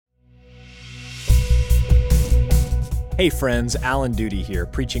Hey friends, Alan Duty here,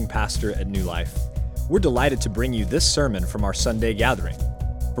 preaching pastor at New Life. We're delighted to bring you this sermon from our Sunday gathering.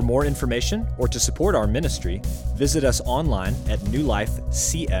 For more information or to support our ministry, visit us online at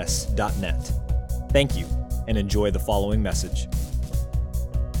newlifecs.net. Thank you, and enjoy the following message.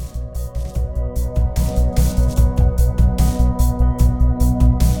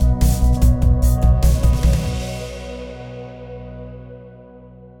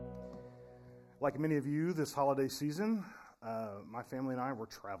 Like many of you this holiday season, my family and I were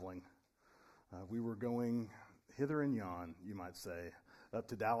traveling. We were going hither and yon, you might say, up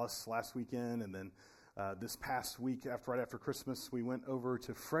to Dallas last weekend, and then this past week, right after Christmas, we went over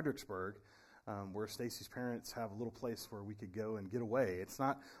to Fredericksburg, where Stacy's parents have a little place where we could go and get away. It's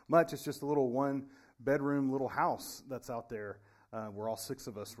not much; it's just a little one-bedroom little house that's out there, where all six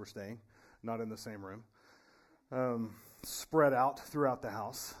of us were staying, not in the same room, spread out throughout the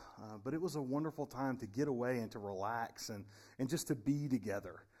house. But it was a wonderful time to get away and to relax and just to be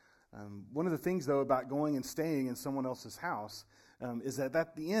together. One of the things, though, about going and staying in someone else's house is that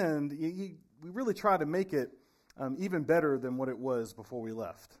at the end, we really try to make it even better than what it was before we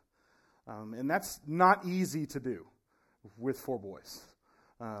left. And that's not easy to do with four boys.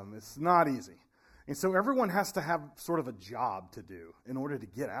 It's not easy. And so everyone has to have sort of a job to do in order to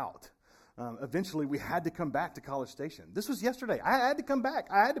get out. Eventually, we had to come back to College Station. This was yesterday. I had to come back.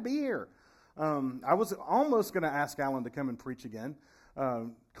 I had to be here. I was almost going to ask Alan to come and preach again,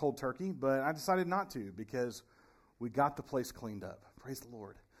 cold turkey, but I decided not to because we got the place cleaned up. Praise the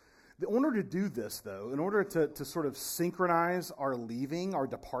Lord. In order to do this, though, in order to sort of synchronize our leaving, our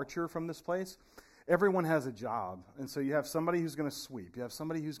departure from this place, everyone has a job. And so you have somebody who's going to sweep. You have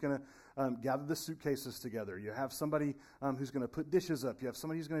somebody who's going to gather the suitcases together. You have somebody who's going to put dishes up. You have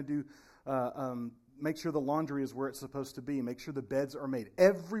somebody who's going to do make sure the laundry is where it's supposed to be. Make sure the beds are made.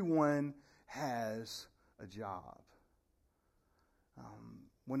 Everyone has a job.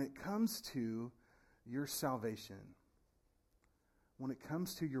 When it comes to your salvation, when it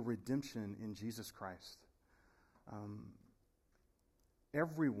comes to your redemption in Jesus Christ,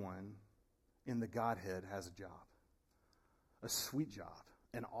 everyone in the Godhead has a job, a sweet job,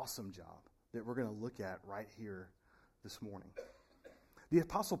 an awesome job that we're going to look at right here this morning. The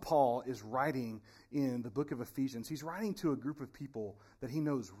Apostle Paul is writing in the book of Ephesians. He's writing to a group of people that he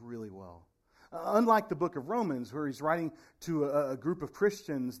knows really well. Unlike the book of Romans, where he's writing to a group of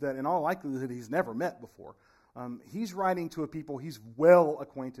Christians that in all likelihood he's never met before, he's writing to a people he's well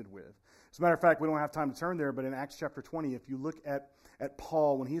acquainted with. As a matter of fact, we don't have time to turn there, but in Acts chapter 20, if you look at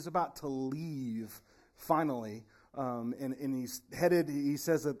Paul, when he's about to leave, finally, and he's headed, he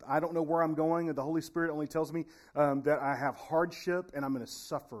says that I don't know where I'm going, and the Holy Spirit only tells me that I have hardship and I'm going to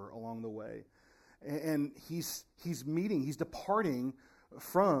suffer along the way. And he's departing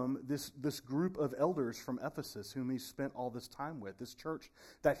from this group of elders from Ephesus whom he's spent all this time with, this church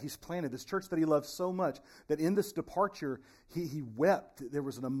that he's planted, this church that he loves so much, that in this departure, he wept. There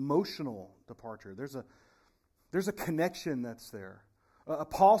was an emotional departure. There's a connection that's there.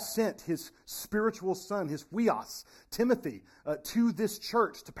 Paul sent his spiritual son, his huios, Timothy, to this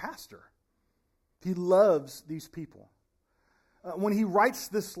church to pastor. He loves these people. When he writes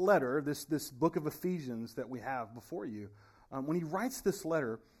this letter, this book of Ephesians that we have before you, when he writes this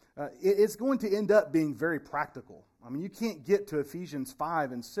letter, it's going to end up being very practical. I mean, you can't get to Ephesians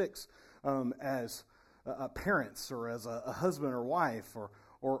 5 and 6 as parents or as a husband or wife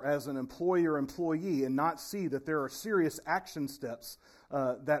or as an employee or employee and not see that there are serious action steps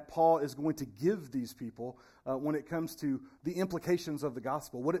that Paul is going to give these people when it comes to the implications of the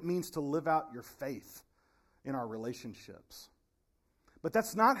gospel, what it means to live out your faith in our relationships. But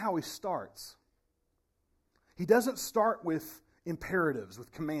that's not how he starts. He doesn't start with imperatives,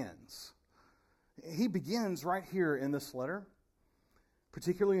 with commands. He begins right here in this letter,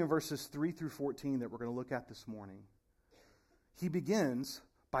 particularly in verses 3 through 14 that we're going to look at this morning. He begins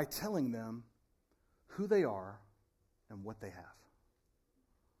by telling them who they are and what they have.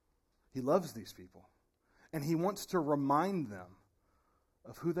 He loves these people, and he wants to remind them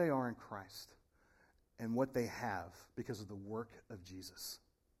of who they are in Christ and what they have because of the work of Jesus.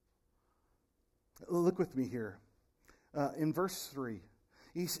 Look with me here. In verse 3,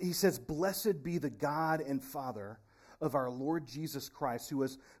 he says, "Blessed be the God and Father of our Lord Jesus Christ, who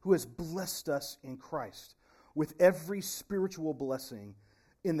has blessed us in Christ with every spiritual blessing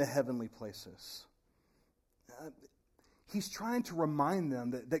in the heavenly places." He's trying to remind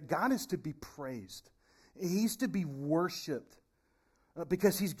them that God is to be praised. He's to be worshipped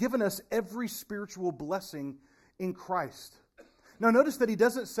because he's given us every spiritual blessing in Christ. Now, notice that he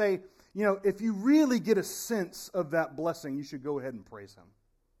doesn't say, if you really get a sense of that blessing, you should go ahead and praise him.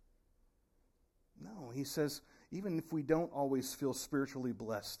 No, he says, even if we don't always feel spiritually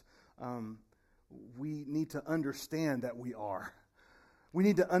blessed, we need to understand that we are. We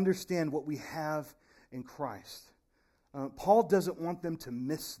need to understand what we have in Christ. Paul doesn't want them to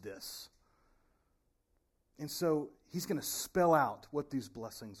miss this. And so he's going to spell out what these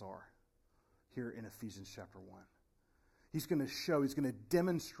blessings are here in Ephesians chapter 1. He's going to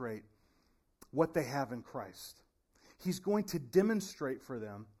demonstrate what they have in Christ. He's going to demonstrate for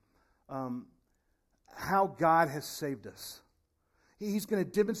them how God has saved us. He's going to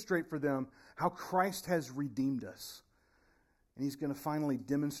demonstrate for them how Christ has redeemed us. And he's going to finally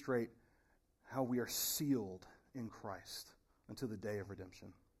demonstrate how we are sealed in Christ until the day of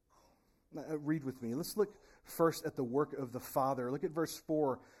redemption. Read with me. Let's look first at the work of the Father. Look at verse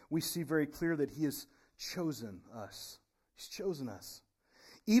 4. We see very clear that he has chosen us. He's chosen us.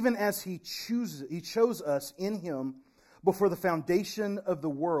 Even as he chose us in him before the foundation of the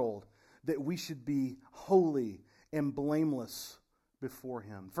world, that we should be holy and blameless before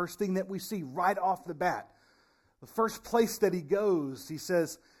him. First thing that we see right off the bat, the first place that he goes, he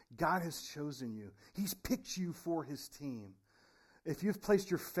says, God has chosen you. He's picked you for his team. If you've placed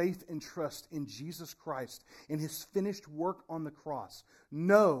your faith and trust in Jesus Christ, in his finished work on the cross,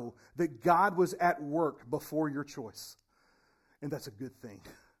 know that God was at work before your choice. And that's a good thing.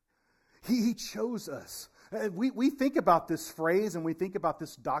 He chose us. We think about this phrase and we think about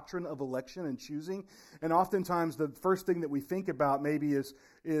this doctrine of election and choosing. And oftentimes the first thing that we think about maybe is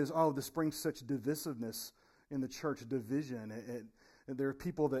this brings such divisiveness in the church, division. And there are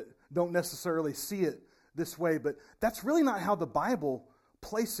people that don't necessarily see it this way, but that's really not how the Bible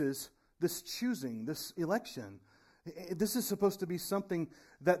places this choosing, this election. This is supposed to be something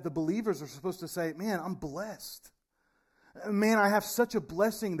that the believers are supposed to say, man, I'm blessed. Man, I have such a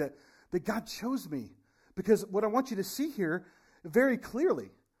blessing that God chose me. Because what I want you to see here very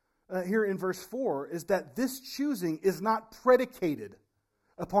clearly, here in verse 4, is that this choosing is not predicated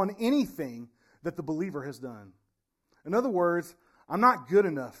upon anything that the believer has done. In other words, I'm not good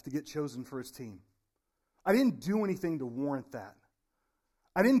enough to get chosen for his team. I didn't do anything to warrant that.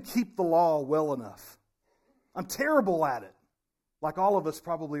 I didn't keep the law well enough. I'm terrible at it, like all of us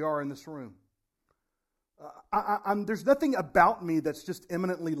probably are in this room. There's nothing about me that's just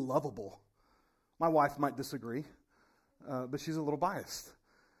eminently lovable. My wife might disagree, but she's a little biased.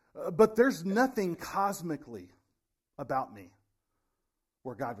 But there's nothing cosmically about me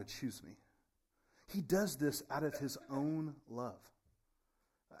where God would choose me. He does this out of his own love,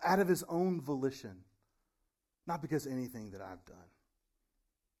 out of his own volition, not because of anything that I've done.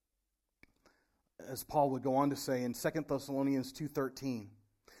 As Paul would go on to say in 2 Thessalonians 2:13,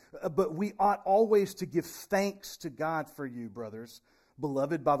 but we ought always to give thanks to God for you, brothers,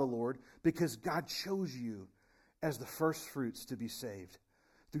 beloved by the Lord, because God chose you as the first fruits to be saved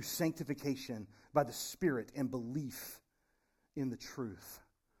through sanctification by the Spirit and belief in the truth.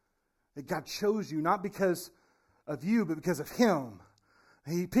 That God chose you not because of you, but because of him.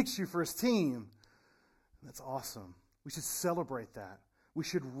 He picks you for his team. That's awesome. We should celebrate that. We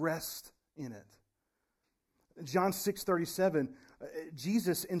should rest in it. John 6:37,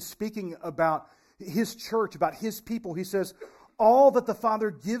 Jesus, in speaking about his church, about his people, he says, all that the Father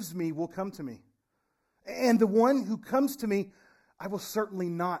gives me will come to me. And the one who comes to me, I will certainly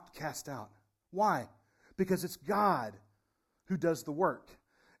not cast out. Why? Because it's God who does the work.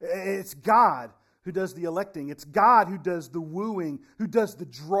 It's God who does the electing. It's God who does the wooing, who does the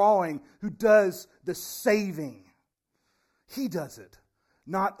drawing, who does the saving. He does it,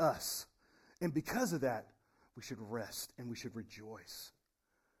 not us. And because of that, we should rest and we should rejoice.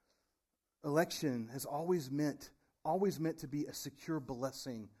 Election has always meant to be a secure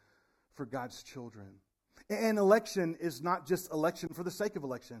blessing for God's children. And election is not just election for the sake of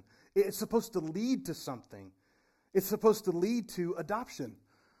election. It's supposed to lead to something. It's supposed to lead to adoption.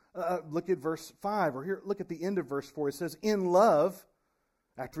 Look at verse 5, or here, look at the end of verse 4. It says, in love,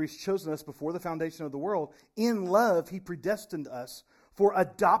 after he's chosen us before the foundation of the world, in love he predestined us for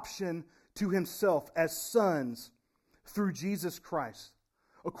adoption to himself as sons through Jesus Christ,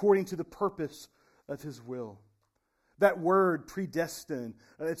 according to the purpose of his will. That word predestined,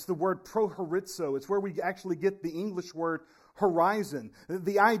 it's the word prohorizo. It's where we actually get the English word horizon.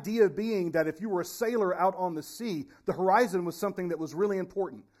 The idea being that if you were a sailor out on the sea, the horizon was something that was really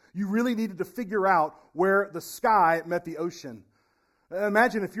important. You really needed to figure out where the sky met the ocean.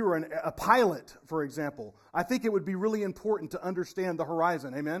 Imagine if you were a pilot, for example. I think it would be really important to understand the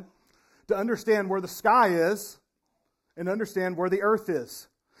horizon, amen? To understand where the sky is and understand where the earth is.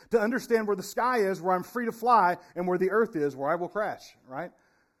 To understand where the sky is, where I'm free to fly, and where the earth is, where I will crash, right?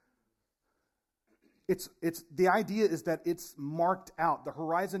 It's the idea is that it's marked out. The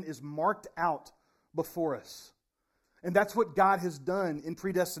horizon is marked out before us. And that's what God has done in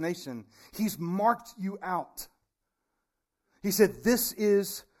predestination. He's marked you out. He said, this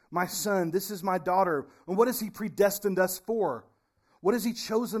is my son, this is my daughter. And what has He predestined us for? What has He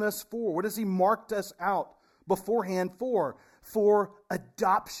chosen us for? What has He marked us out beforehand for? For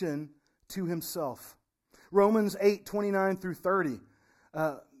adoption to Himself. Romans 8:29 through 30.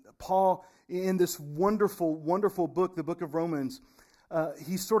 Paul, in this wonderful, wonderful book, the book of Romans,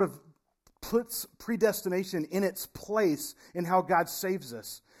 he sort of puts predestination in its place in how God saves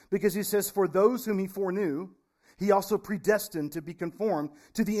us. Because he says, for those whom He foreknew, He also predestined to be conformed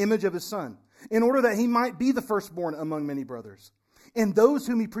to the image of His Son, in order that He might be the firstborn among many brothers. And those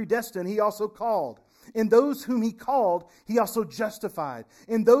whom He predestined, He also called. And those whom He called, He also justified.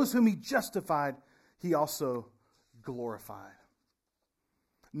 And those whom He justified, He also glorified.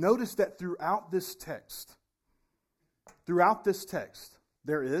 Notice that throughout this text,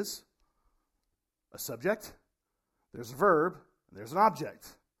 there is a subject, there's a verb, and there's an object.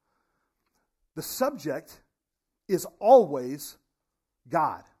 The subject is always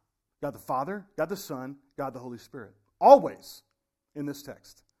God. God the Father, God the Son, God the Holy Spirit. Always in this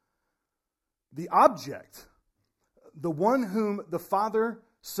text. The object, the one whom the Father,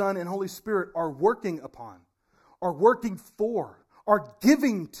 Son, and Holy Spirit are working upon, are working for, are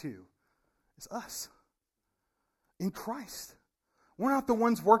giving to, is us. In Christ. We're not the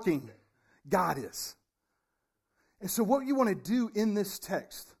ones working. God is. And so what you want to do in this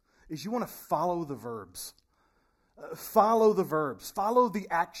text is you want to follow the verbs. Follow the verbs. Follow the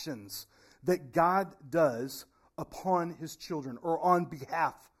actions that God does upon His children or on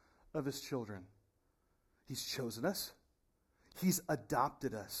behalf of His children. He's chosen us. He's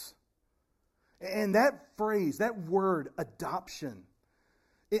adopted us. And that phrase, that word, adoption,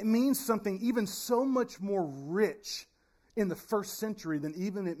 it means something even so much more rich in the first century than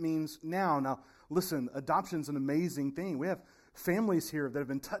even it means now. Now, listen, adoption's an amazing thing. We have families here that have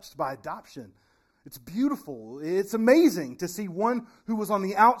been touched by adoption. It's beautiful. It's amazing to see one who was on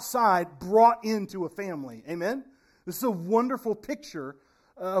the outside brought into a family. Amen? This is a wonderful picture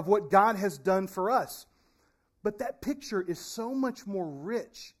of what God has done for us. But that picture is so much more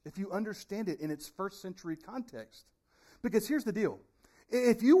rich if you understand it in its first century context. Because here's the deal.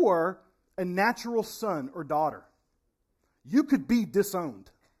 If you were a natural son or daughter, you could be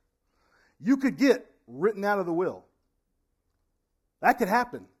disowned. You could get written out of the will. That could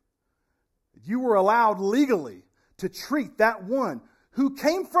happen. You were allowed legally to treat that one who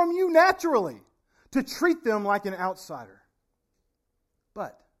came from you naturally, to treat them like an outsider.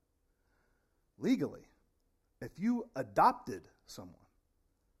 But legally, if you adopted someone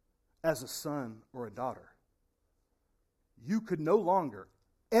as a son or a daughter, you could no longer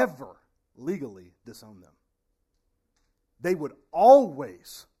ever legally disown them. They would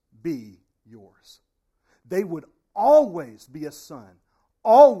always be yours. They would always be a son,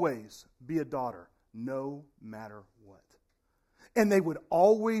 always be a daughter, no matter what. And they would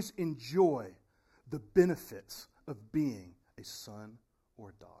always enjoy the benefits of being a son or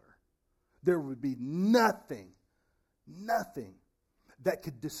a daughter. There would be nothing that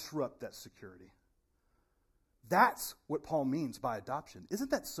could disrupt that security. That's what Paul means by adoption.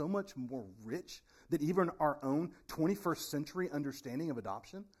 Isn't that so much more rich than even our own 21st century understanding of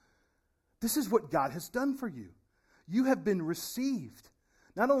adoption? This is what God has done for you. You have been received.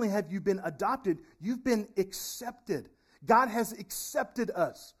 Not only have you been adopted, you've been accepted. God has accepted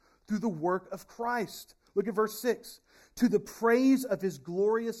us through the work of Christ. Look at verse 6. To the praise of His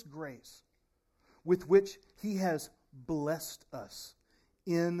glorious grace, with which He has blessed us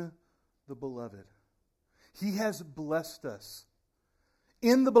in the Beloved. He has blessed us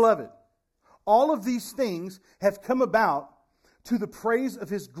in the Beloved. All of these things have come about to the praise of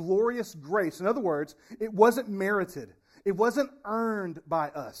His glorious grace. In other words, it wasn't merited. It wasn't earned by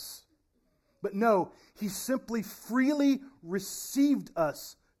us. But no, He simply freely received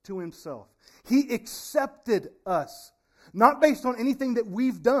us to Himself. He accepted us, not based on anything that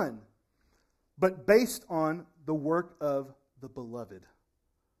we've done, but based on the work of the Beloved.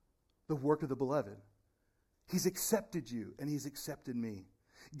 The work of the Beloved. He's accepted you and He's accepted me.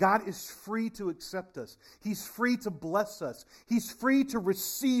 God is free to accept us. He's free to bless us. He's free to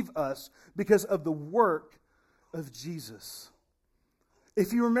receive us because of the work of Jesus.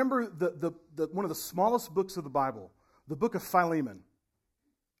 If you remember the one of the smallest books of the Bible, the book of Philemon,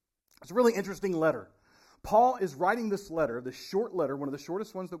 it's a really interesting letter. Paul is writing this letter, this short letter, one of the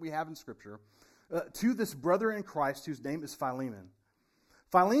shortest ones that we have in Scripture, to this brother in Christ whose name is Philemon.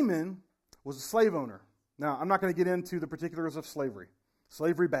 Philemon was a slave owner. Now, I'm not going to get into the particulars of slavery.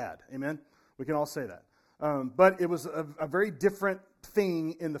 Slavery bad, amen? We can all say that. But it was a very different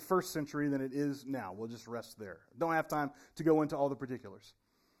thing in the first century than it is now. We'll just rest there. Don't have time to go into all the particulars.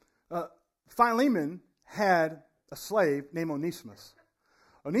 Philemon had a slave named Onesimus.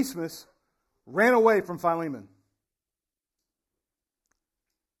 Onesimus ran away from Philemon.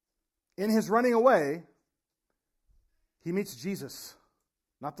 In his running away, he meets Jesus.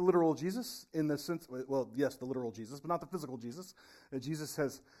 Not the literal Jesus in the sense, well, yes, the literal Jesus, but not the physical Jesus. Jesus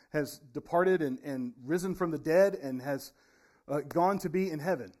has departed and risen from the dead and has gone to be in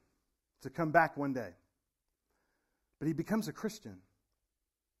heaven, to come back one day. But he becomes a Christian,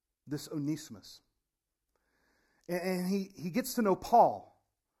 this Onesimus. And he gets to know Paul.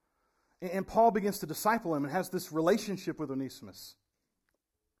 And Paul begins to disciple him and has this relationship with Onesimus.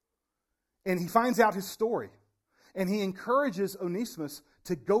 And he finds out his story. And he encourages Onesimus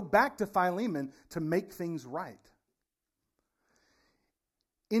to go back to Philemon to make things right.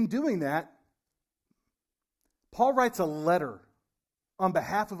 In doing that, Paul writes a letter on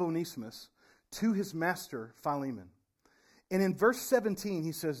behalf of Onesimus to his master, Philemon. And in verse 17,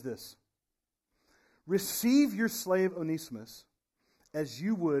 he says this: "Receive your slave Onesimus as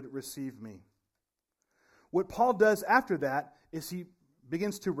you would receive me." What Paul does after that is he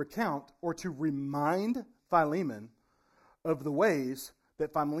begins to recount or to remind Philemon of the ways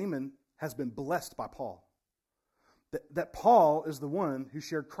that Philemon has been blessed by Paul. That Paul is the one who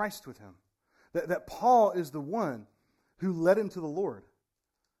shared Christ with him. That Paul is the one who led him to the Lord.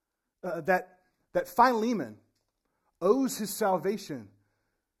 That Philemon owes his salvation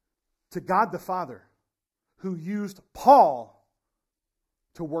to God the Father, who used Paul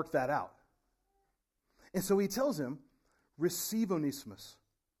to work that out. And so he tells him, receive Onesimus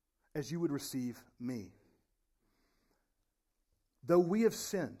as you would receive me. Though we have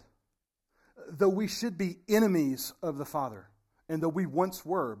sinned, though we should be enemies of the Father, and though we once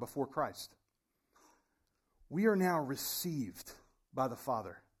were before Christ, we are now received by the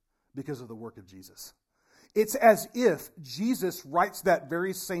Father because of the work of Jesus. It's as if Jesus writes that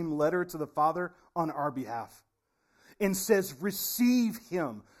very same letter to the Father on our behalf and says, receive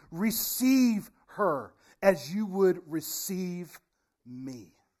him, receive her, as you would receive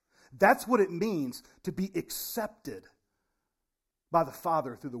me. That's what it means to be accepted by the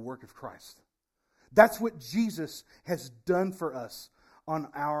Father through the work of Christ. That's what Jesus has done for us on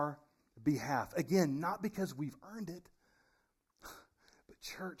our behalf. Again, not because we've earned it, but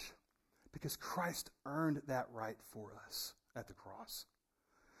church, because Christ earned that right for us at the cross.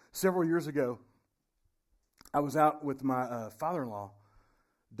 Several years ago, I was out with my father-in-law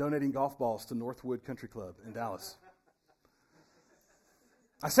donating golf balls to Northwood Country Club in Dallas.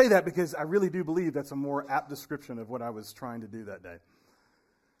 I say that because I really do believe that's a more apt description of what I was trying to do that day.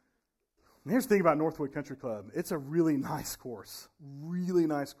 And here's the thing about Northwood Country Club. It's a really nice course. Really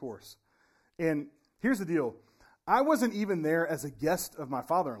nice course. And here's the deal. I wasn't even there as a guest of my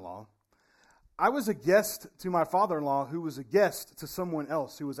father-in-law. I was a guest to my father-in-law who was a guest to someone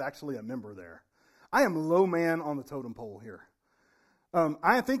else who was actually a member there. I am low man on the totem pole here.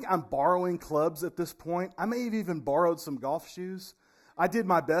 I think I'm borrowing clubs at this point. I may have even borrowed some golf shoes. I did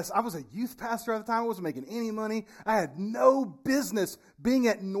my best. I was a youth pastor at the time. I wasn't making any money. I had no business being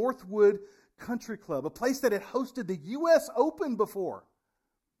at Northwood Country Club, a place that had hosted the U.S. Open before.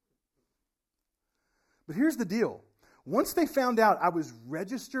 But here's the deal. Once they found out I was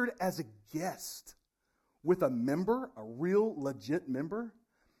registered as a guest with a member, a real legit member,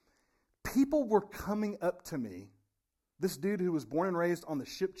 people were coming up to me. This dude who was born and raised on the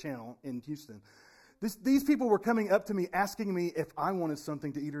Ship Channel in Houston, these people were coming up to me asking me if I wanted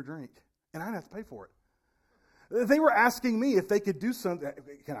something to eat or drink. And I didn't have to pay for it. They were asking me if they could do something.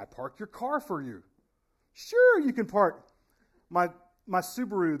 Can I park your car for you? Sure, you can park my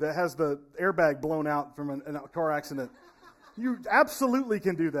Subaru that has the airbag blown out from a car accident. You absolutely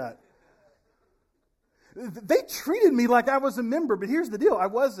can do that. They treated me like I was a member, but here's the deal. I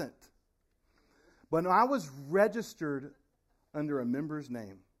wasn't. But when I was registered under a member's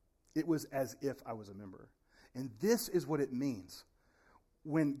name, it was as if I was a member. And this is what it means.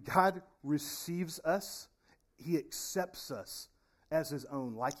 When God receives us, he accepts us as his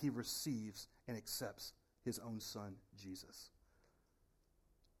own, like he receives and accepts his own son, Jesus.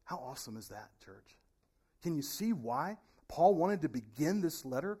 How awesome is that, church? Can you see why Paul wanted to begin this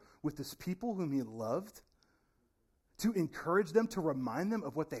letter with this people whom he loved? To encourage them, to remind them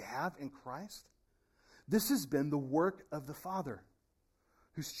of what they have in Christ? This has been the work of the Father,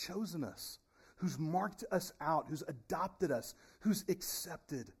 who's chosen us, who's marked us out, who's adopted us, who's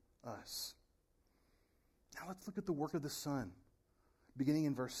accepted us. Now let's look at the work of the Son, beginning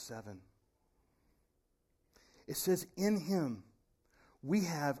in verse 7. It says, in him we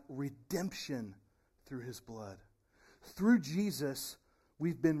have redemption through his blood. Through Jesus,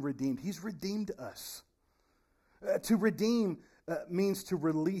 we've been redeemed. He's redeemed us. To redeem means to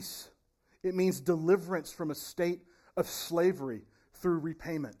release. It means deliverance from a state of slavery through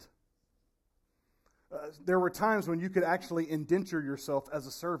repayment. There were times when you could actually indenture yourself as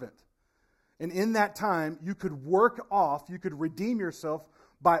a servant. And in that time, you could you could redeem yourself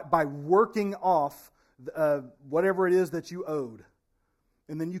by working off whatever it is that you owed.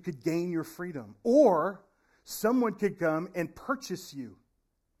 And then you could gain your freedom. Or someone could come and purchase you.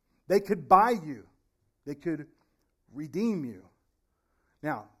 They could buy you. They could redeem you.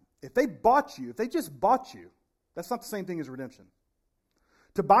 Now, if they just bought you, that's not the same thing as redemption.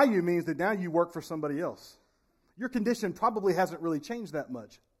 To buy you means that now you work for somebody else. Your condition probably hasn't really changed that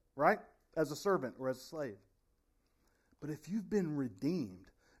much, right? As a servant or as a slave. But if you've been redeemed,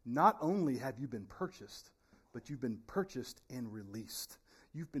 not only have you been purchased, but you've been purchased and released.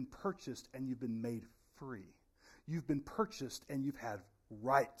 You've been purchased and you've been made free. You've been purchased and you've had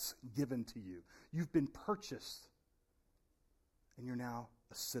rights given to you. You've been purchased and you're now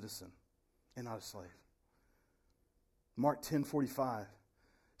a citizen and not a slave. Mark 10:45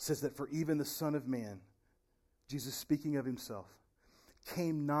 says that for even the Son of Man, Jesus speaking of himself,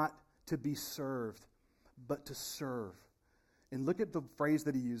 came not to be served, but to serve. And look at the phrase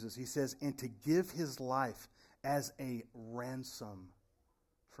that he uses. He says, and to give his life as a ransom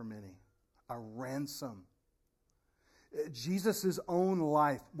for many. A ransom. Jesus' own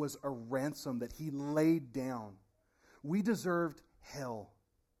life was a ransom that he laid down. We deserved hell.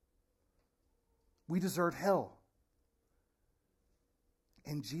 We deserved hell.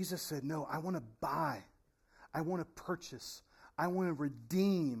 And Jesus said, no, I want to buy. I want to purchase. I want to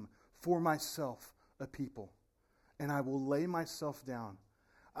redeem for myself a people. And I will lay myself down.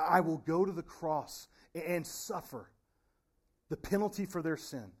 I will go to the cross and suffer the penalty for their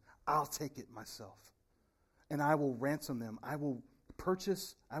sin. I'll take it myself. And I will ransom them. I will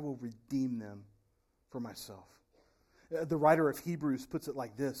purchase. I will redeem them for myself. The writer of Hebrews puts it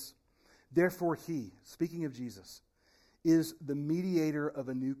like this. Therefore he, speaking of Jesus, is the mediator of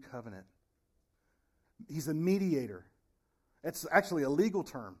a new covenant. He's a mediator. It's actually a legal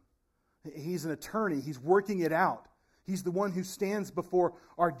term. He's an attorney. He's working it out. He's the one who stands before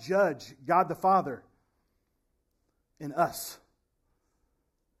our judge, God the Father, and us.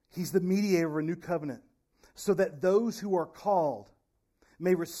 He's the mediator of a new covenant, so that those who are called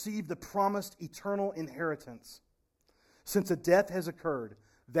may receive the promised eternal inheritance. Since a death has occurred,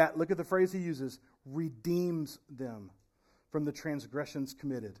 that, look at the phrase he uses, redeems them from the transgressions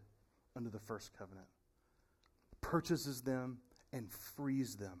committed under the first covenant. Purchases them and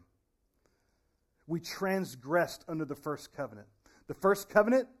frees them. We transgressed under the first covenant. The first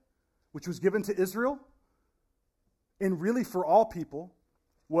covenant, which was given to Israel, and really for all people,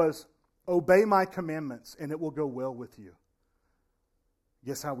 was obey my commandments and it will go well with you.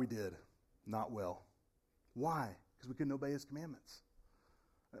 Guess how we did? Not well. Why? Because we couldn't obey his commandments.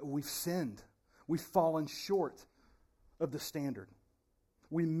 We've sinned. We've fallen short of the standard.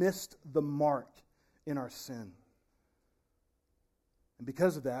 We missed the mark in our sin. And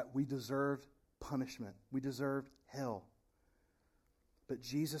because of that, we deserved punishment. We deserved hell. But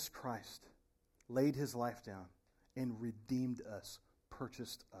Jesus Christ laid his life down and redeemed us,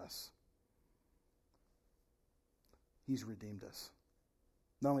 purchased us. He's redeemed us.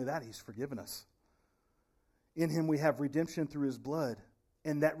 Not only that, he's forgiven us. In him we have redemption through his blood,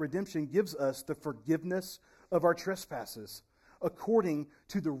 and that redemption gives us the forgiveness of our trespasses according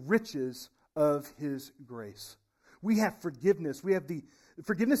to the riches of his grace. We have forgiveness.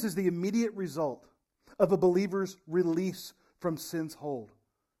 Forgiveness is the immediate result of a believer's release from sin's hold.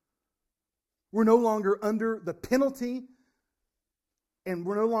 We're no longer under the penalty, and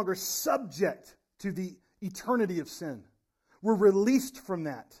we're no longer subject to the eternity of sin. We're released from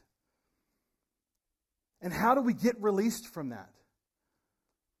that. And how do we get released from that?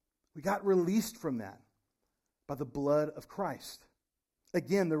 We got released from that by the blood of Christ.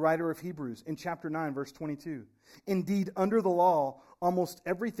 Again, the writer of Hebrews in chapter 9, verse 22. Indeed, under the law, almost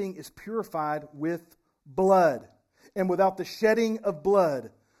everything is purified with blood. And without the shedding of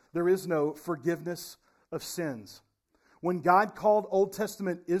blood, there is no forgiveness of sins. When God called Old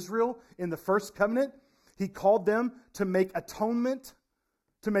Testament Israel in the first covenant, he called them to make atonement,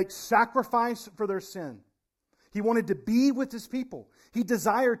 to make sacrifice for their sin. He wanted to be with his people. He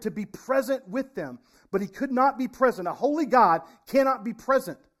desired to be present with them, but he could not be present. A holy God cannot be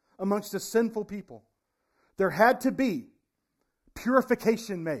present amongst a sinful people. There had to be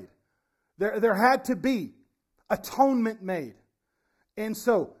purification made. There had to be atonement made. And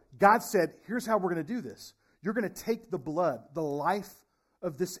so God said, here's how we're going to do this. You're going to take the blood, the life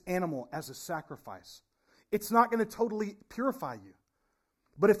of this animal as a sacrifice, it's not going to totally purify you.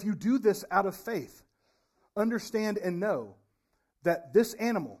 But if you do this out of faith, understand and know that this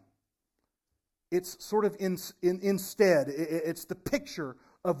animal, it's sort of instead, it's the picture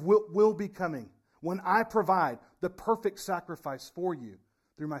of what will be coming when I provide the perfect sacrifice for you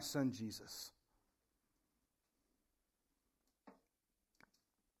through my Son Jesus.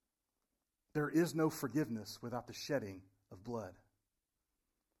 There is no forgiveness without the shedding of blood.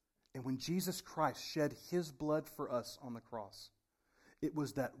 And when Jesus Christ shed His blood for us on the cross, it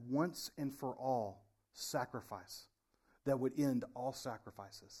was that once and for all sacrifice that would end all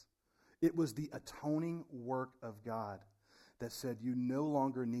sacrifices. It was the atoning work of God that said you no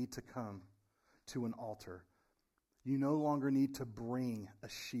longer need to come to an altar. You no longer need to bring a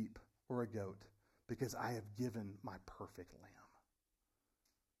sheep or a goat because I have given my perfect lamb.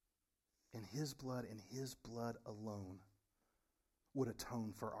 And His blood and His blood alone would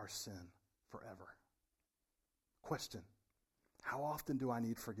atone for our sin forever. Question: how often do I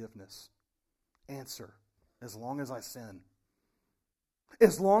need forgiveness? Answer: as long as I sin.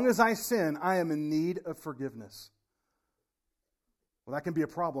 As long as I sin, I am in need of forgiveness. Well, that can be a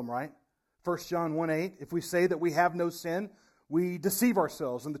problem, right? 1 John 1:8, if we say that we have no sin, we deceive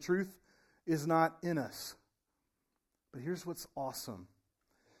ourselves and the truth is not in us. But here's what's awesome.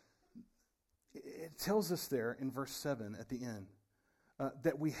 It tells us there in verse 7 at the end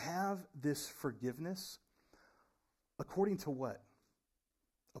that we have this forgiveness according to what?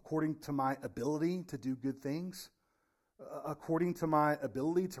 According to my ability to do good things? According to my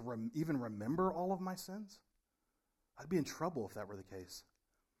ability to even remember all of my sins? I'd be in trouble if that were the case.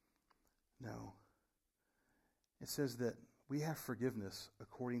 No. It says that we have forgiveness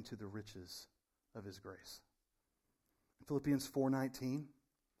according to the riches of His grace. In Philippians 4:19,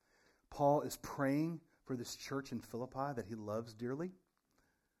 Paul is praying for this church in Philippi that he loves dearly.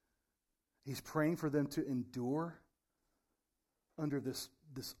 He's praying for them to endure under this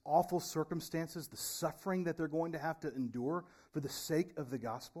awful circumstances, the suffering that they're going to have to endure for the sake of the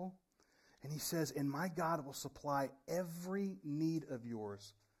gospel. And he says, and my God will supply every need of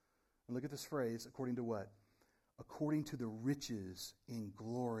yours. And look at this phrase, according to what? According to the riches in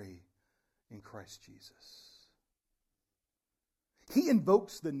glory in Christ Jesus. He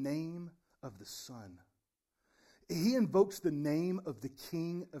invokes the name of the Son. He invokes the name of the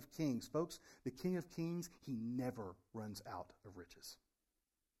King of Kings. Folks, the King of Kings, He never runs out of riches.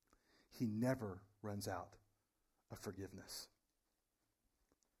 He never runs out of forgiveness.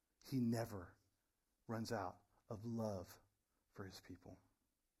 He never runs out of love for His people.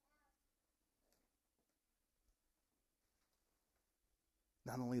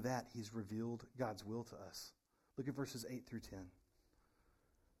 Not only that, He's revealed God's will to us. Look at verses 8 through 10.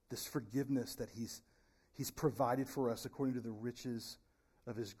 This forgiveness that He's provided for us according to the riches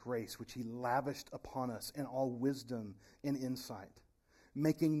of His grace, which He lavished upon us in all wisdom and insight,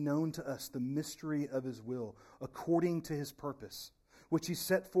 making known to us the mystery of His will according to His purpose, which He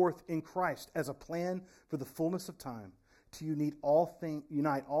set forth in Christ as a plan for the fullness of time, to unite all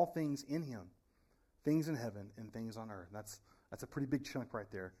things in Him, things in heaven and things on earth. That's a pretty big chunk right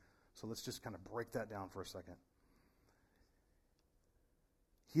there. So let's just kind of break that down for a second.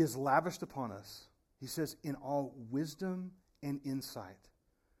 He has lavished upon us, he says, in all wisdom and insight.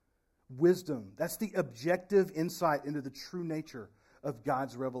 Wisdom, that's the objective insight into the true nature of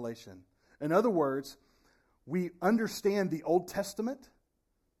God's revelation. In other words, we understand the Old Testament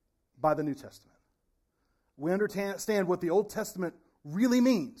by the New Testament. We understand what the Old Testament really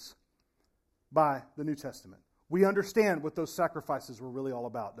means by the New Testament. We understand what those sacrifices were really all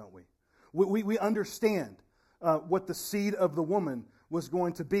about, don't we? We understand what the seed of the woman was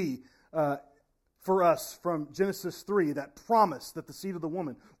going to be for us from Genesis 3, that promise that the seed of the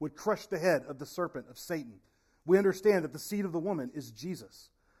woman would crush the head of the serpent, of Satan. We understand that the seed of the woman is Jesus.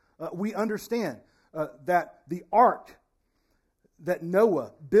 We understand that the ark that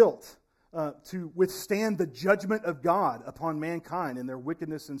Noah built to withstand the judgment of God upon mankind and their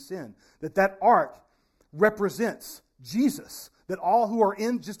wickedness and sin, that ark represents Jesus. That all who are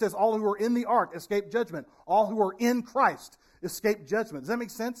in, just as all who are in the ark escape judgment, all who are in Christ escape judgment. Does that make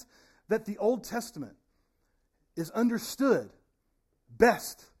sense? That the Old Testament is understood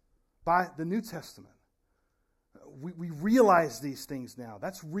best by the New Testament. We realize these things now.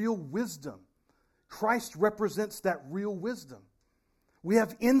 That's real wisdom. Christ represents that real wisdom. We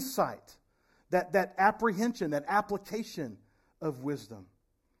have insight, that apprehension, that application of wisdom.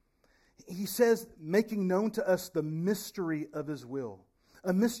 He says, making known to us the mystery of His will.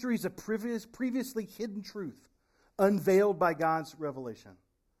 A mystery is a previously hidden truth, unveiled by God's revelation.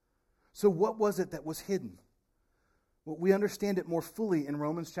 So what was it that was hidden? Well, we understand it more fully in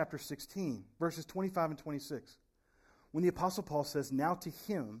Romans chapter 16, verses 25 and 26. When the Apostle Paul says, "Now to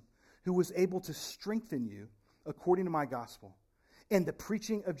him who was able to strengthen you according to my gospel and the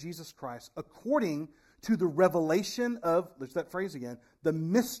preaching of Jesus Christ, according to the revelation of," there's that phrase again, "the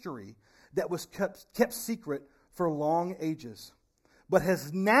mystery that was kept secret for long ages, but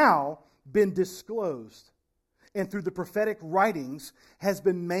has now been disclosed, and through the prophetic writings has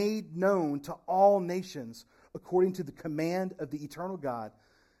been made known to all nations, according to the command of the eternal God."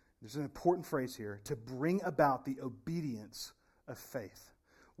 There's an important phrase here, "to bring about the obedience of faith."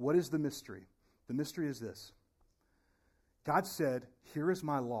 What is the mystery? The mystery is this. God said, "Here is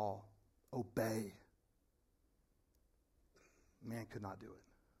my law, obey." Man could not do it.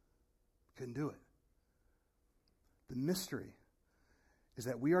 Couldn't do it. The mystery is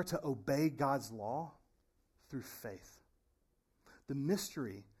that we are to obey God's law through faith. The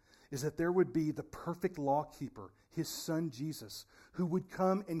mystery is that there would be the perfect law keeper, his son Jesus, who would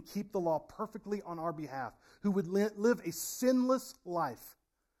come and keep the law perfectly on our behalf, who would live a sinless life,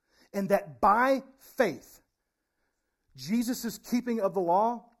 and that by faith, Jesus' keeping of the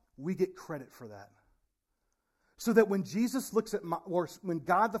law, we get credit for that. So that when Jesus looks at when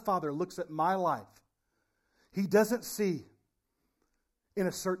God the Father looks at my life, he doesn't see, in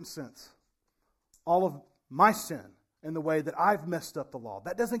a certain sense, all of my sin and the way that I've messed up the law.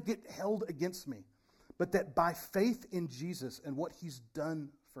 That doesn't get held against me. But that by faith in Jesus and what he's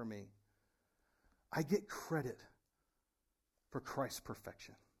done for me, I get credit for Christ's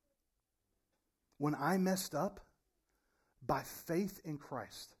perfection. When I messed up, by faith in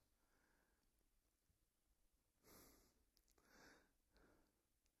Christ,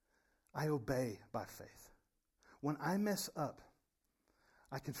 I obey by faith. When I mess up,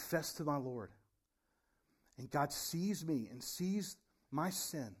 I confess to my Lord. And God sees me and sees my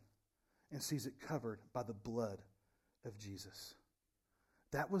sin and sees it covered by the blood of Jesus.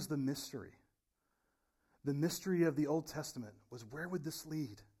 That was the mystery. The mystery of the Old Testament was, where would this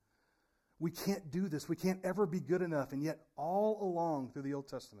lead? We can't do this. We can't ever be good enough. And yet all along through the Old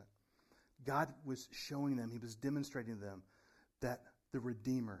Testament, God was showing them, he was demonstrating to them that the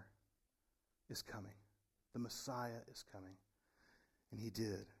Redeemer is coming. The Messiah is coming. And he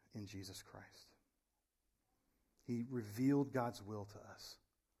did in Jesus Christ. He revealed God's will to us.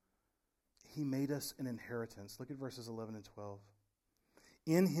 He made us an inheritance. Look at verses 11 and 12.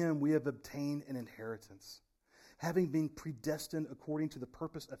 "In him we have obtained an inheritance, having been predestined according to the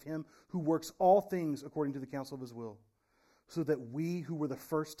purpose of him who works all things according to the counsel of his will, so that we who were the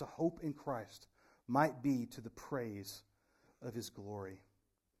first to hope in Christ might be to the praise of his glory."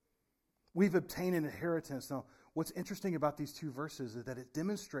 We've obtained an inheritance. Now, what's interesting about these two verses is that it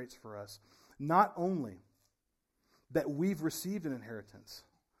demonstrates for us not only that we've received an inheritance,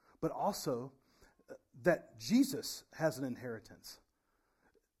 but also that Jesus has an inheritance.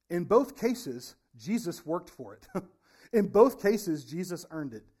 In both cases, Jesus worked for it. In both cases, Jesus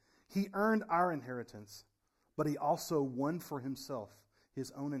earned it. He earned our inheritance, but he also won for himself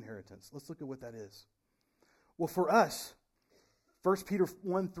his own inheritance. Let's look at what that is. Well, for us, 1 Peter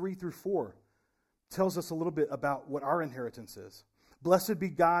 1, 3 through 4 tells us a little bit about what our inheritance is. "Blessed be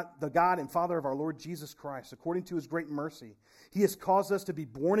God, the God and Father of our Lord Jesus Christ. According to his great mercy, he has caused us to be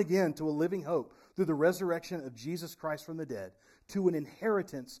born again to a living hope through the resurrection of Jesus Christ from the dead, to an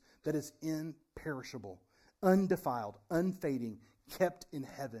inheritance that is imperishable, undefiled, unfading, kept in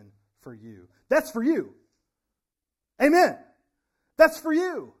heaven for you." That's for you. Amen. That's for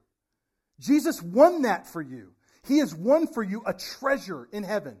you. Jesus won that for you. He has won for you a treasure in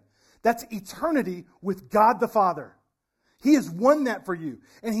heaven. That's eternity with God the Father. He has won that for you.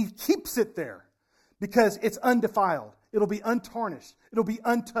 And he keeps it there because it's undefiled. It'll be untarnished. It'll be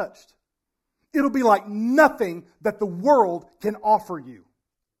untouched. It'll be like nothing that the world can offer you.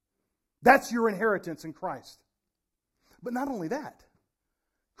 That's your inheritance in Christ. But not only that,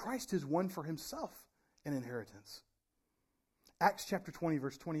 Christ has won for himself an inheritance. Acts chapter 20,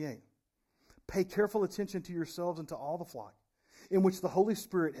 verse 28. "Pay careful attention to yourselves and to all the flock, in which the Holy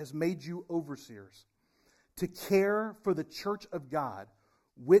Spirit has made you overseers, to care for the church of God,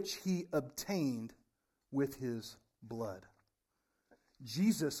 which he obtained with his blood."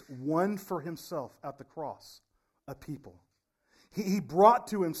 Jesus won for himself at the cross a people. He brought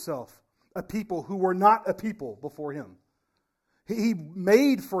to himself a people who were not a people before him. He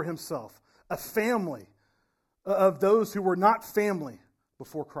made for himself a family of those who were not family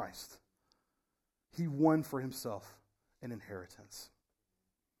before Christ. He won for himself an inheritance.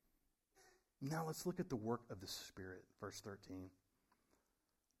 Now let's look at the work of the Spirit, verse 13.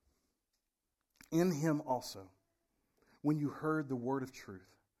 "In him also, when you heard the word of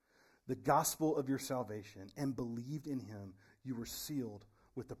truth, the gospel of your salvation and believed in him, you were sealed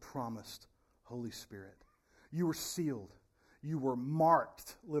with the promised Holy Spirit. You were sealed. You were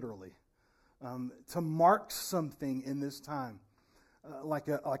marked, literally. To mark something in this time, like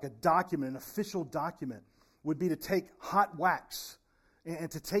a document, an official document, would be to take hot wax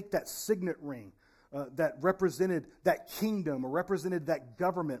and to take that signet ring that represented that kingdom or represented that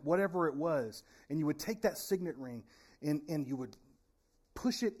government, whatever it was, and you would take that signet ring and you would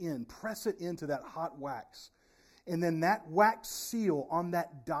push it in, press it into that hot wax. And then that wax seal on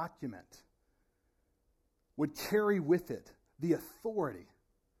that document would carry with it the authority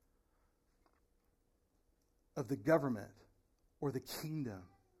of the government or the kingdom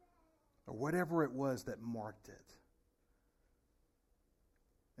or whatever it was that marked it.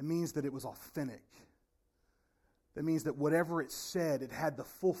 It means that it was authentic. That means that whatever it said, it had the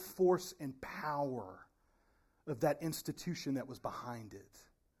full force and power of that institution that was behind it.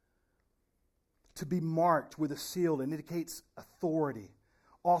 To be marked with a seal indicates authority,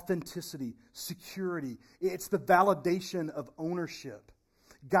 authenticity, security. It's the validation of ownership.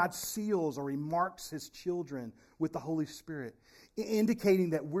 God seals or he marks his children with the Holy Spirit, indicating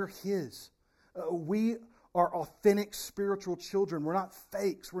that we're his. We are authentic spiritual children. We're not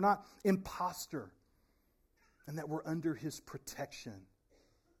fakes. We're not imposter. And that we're under his protection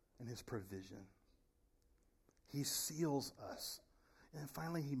and his provision. He seals us. And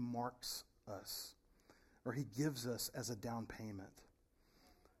finally, he marks us, or he gives us as a down payment.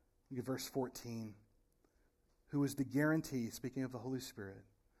 Look at verse 14. Who is the guarantee, speaking of the Holy Spirit,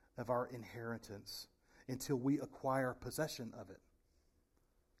 of our inheritance until we acquire possession of it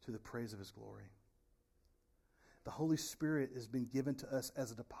to the praise of his glory. The Holy Spirit has been given to us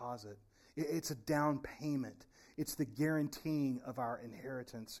as a deposit. It's a down payment. It's the guaranteeing of our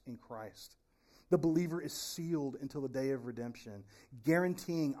inheritance in Christ. The believer is sealed until the day of redemption,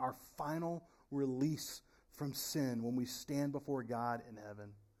 guaranteeing our final release from sin when we stand before God in heaven.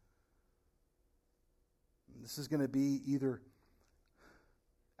 This is going to be either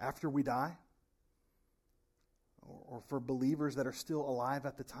after we die or for believers that are still alive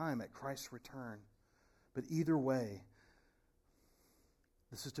at the time at Christ's return. But either way,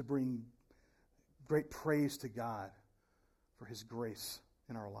 this is to bring great praise to God for his grace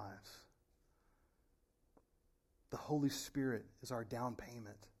in our lives. The Holy Spirit is our down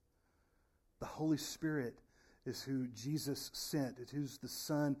payment. The Holy Spirit is who Jesus sent. It's who the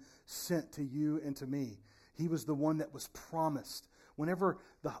Son sent to you and to me. He was the one that was promised. Whenever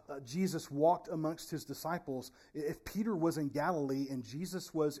Jesus walked amongst his disciples, if Peter was in Galilee and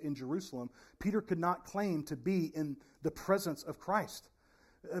Jesus was in Jerusalem, Peter could not claim to be in the presence of Christ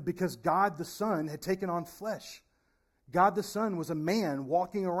because God the Son had taken on flesh. God the Son was a man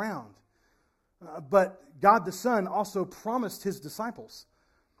walking around. But God the Son also promised his disciples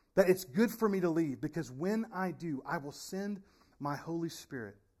that it's good for me to leave because when I do, I will send my Holy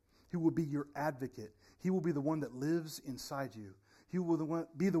Spirit who will be your advocate. He will be the one that lives inside you. He will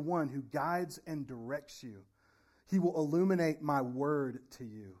be the one who guides and directs you. He will illuminate my word to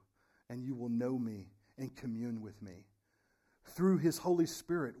you, and you will know me and commune with me. Through his Holy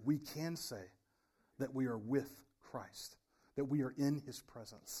Spirit, we can say that we are with Christ, that we are in his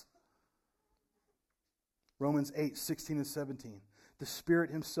presence. Romans 8:16 and 17. The Spirit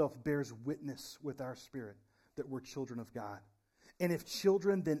himself bears witness with our spirit that we're children of God. And if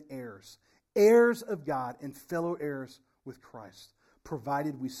children, then heirs, heirs of God and fellow heirs with Christ,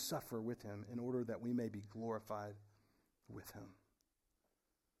 provided we suffer with him in order that we may be glorified with him.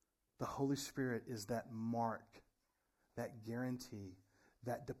 The Holy Spirit is that mark, that guarantee,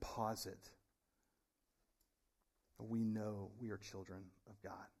 that deposit. We know we are children of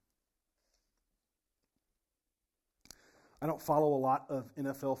God. I don't follow a lot of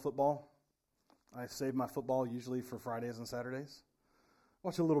NFL football. I save my football usually for Fridays and Saturdays.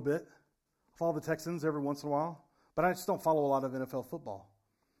 Watch a little bit. Follow the Texans every once in a while. But I just don't follow a lot of NFL football.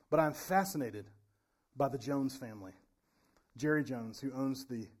 But I'm fascinated by the Jones family. Jerry Jones, who owns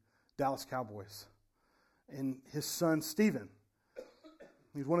the Dallas Cowboys. And his son, Steven.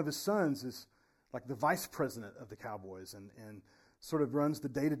 One of his sons is like the vice president of the Cowboys and sort of runs the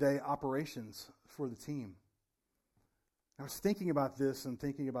day-to-day operations for the team. I was thinking about this and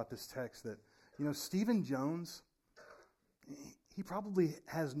thinking about this text that, Stephen Jones, he probably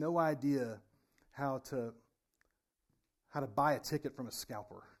has no idea how to buy a ticket from a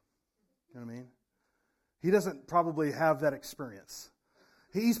scalper. You know what I mean? He doesn't probably have that experience.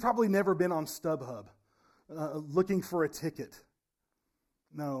 He's probably never been on StubHub looking for a ticket.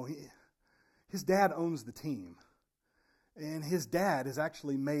 No, his dad owns the team. And his dad has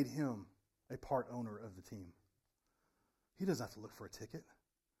actually made him a part owner of the team. He doesn't have to look for a ticket.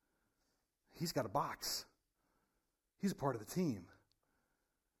 he's got a box. He's a part of the team.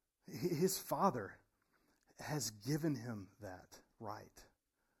 His Father has given him that right.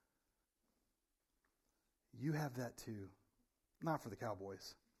 You have that too. Not for the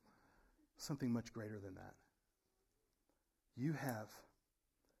Cowboys. Something much greater than that. You have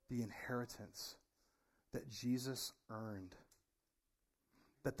the inheritance that Jesus earned,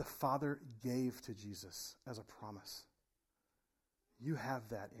 that the Father gave to Jesus as a promise. You have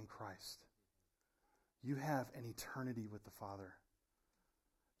that in Christ. You have an eternity with the Father.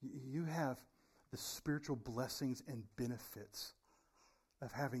 You have the spiritual blessings and benefits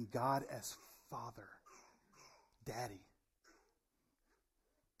of having God as Father, Daddy.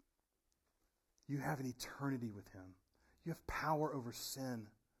 You have an eternity with him. You have power over sin.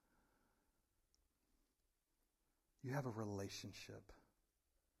 You have a relationship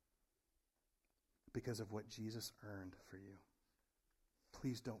because of what Jesus earned for you.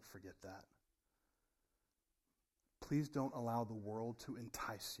 Please don't forget that. Please don't allow the world to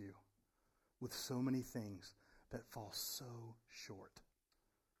entice you with so many things that fall so short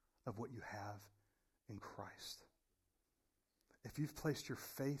of what you have in Christ. If you've placed your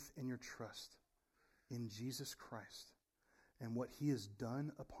faith and your trust in Jesus Christ and what he has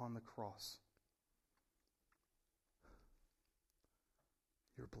done upon the cross,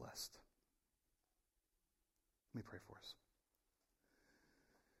 you're blessed. Let me pray for us.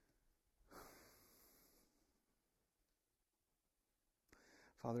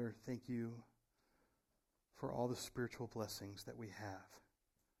 Father, thank you for all the spiritual blessings that we have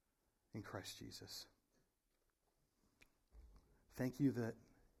in Christ Jesus. Thank you that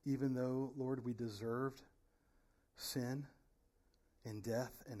even though, Lord, we deserved sin and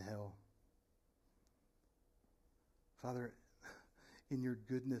death and hell, Father, in your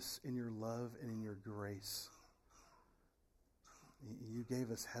goodness, in your love, and in your grace, you gave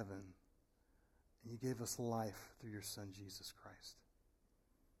us heaven. You gave us life through your Son, Jesus Christ.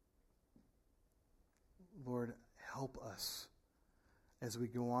 Lord, help us as we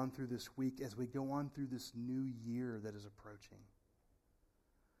go on through this week, as we go on through this new year that is approaching,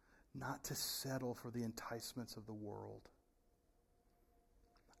 not to settle for the enticements of the world,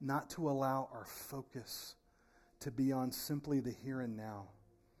 not to allow our focus to be on simply the here and now,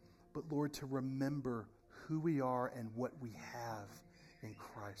 but Lord, to remember who we are and what we have in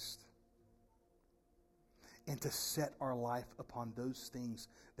Christ, and to set our life upon those things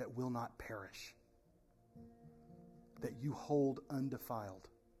that will not perish, that you hold undefiled,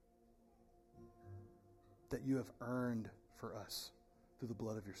 that you have earned for us through the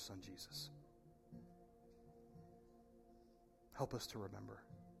blood of your Son, Jesus. Help us to remember.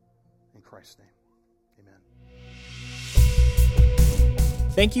 In Christ's name, amen.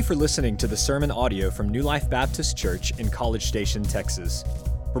 Thank you for listening to the sermon audio from New Life Baptist Church in College Station, Texas.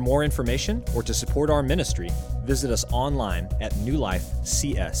 For more information or to support our ministry, visit us online at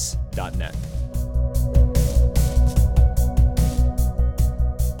newlifecs.net.